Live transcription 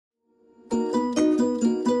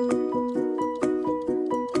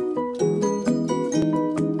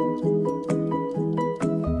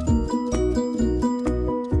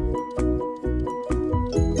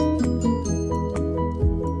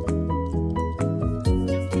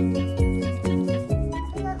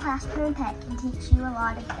teach you a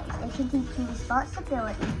lot of things. It can teach you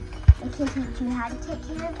responsibility. It can teach you how to take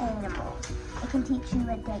care of animals. It can teach you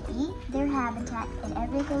what they eat, their habitat, and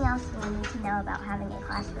everything else you need to know about having a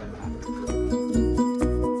classroom pet.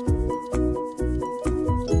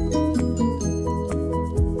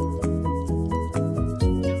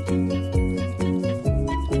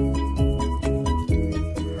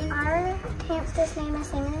 Hamster's name is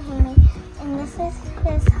Sammy and Hammy, and this is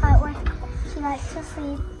his hut where she likes to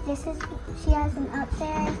sleep. She has an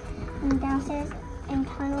upstairs and downstairs and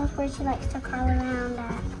tunnels where she likes to crawl around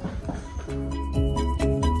at.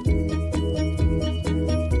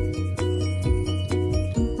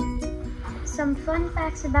 Some fun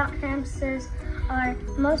facts about hamsters are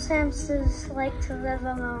most hamsters like to live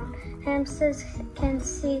alone. Hamsters can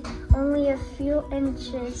see only a few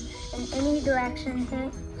inches in any direction.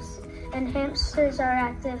 And hamsters are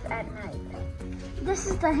active at night. This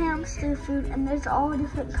is the hamster food, and there's all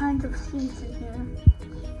different kinds of seeds in here.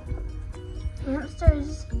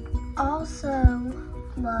 Hamsters also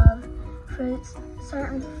love fruits,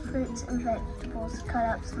 certain fruits and vegetables cut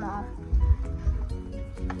up small.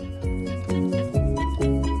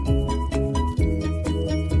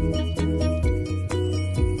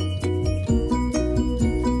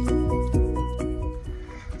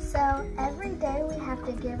 So every day we have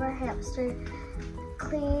to give our hamster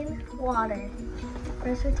clean water.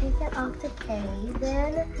 First we take it off the cage,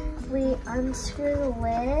 then we unscrew the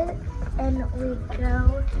lid and we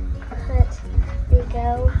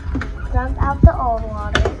go dump out the old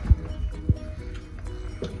water.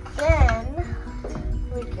 Then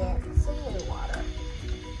we get some new water.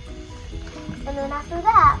 And then after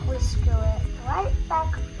that we screw it right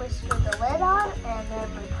back, we screw the lid on and then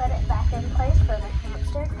we put it back in place for the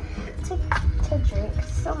hamster to drink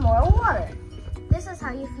some more water. This is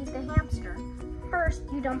how you feed the hamster. First,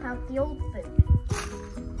 you dump out the old food.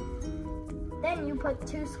 Then you put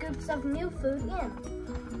 2 scoops of new food in.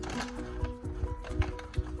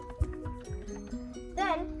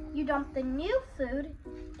 Then you dump the new food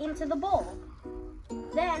into the bowl.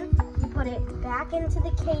 Then you put it back into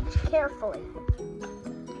the cage carefully.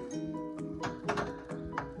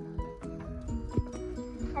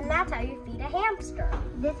 And that's how you feed a hamster.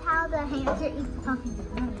 This is how the hamster eats puppies.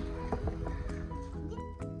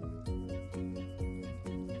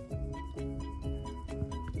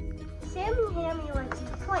 Sammy and Hammy like to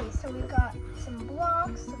play, so we got some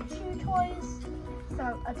blocks, some chew toys,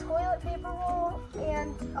 a toilet paper roll,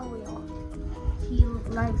 and a wheel. He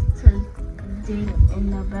likes to dig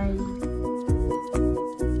in the bed.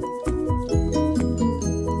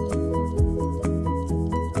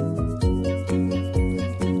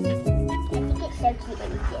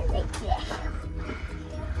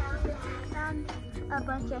 A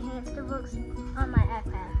bunch of hamster books on my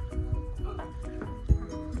iPad.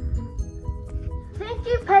 Thank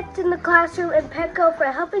you, Pets in the Classroom and Petco, for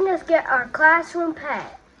helping us get our classroom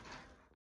pet.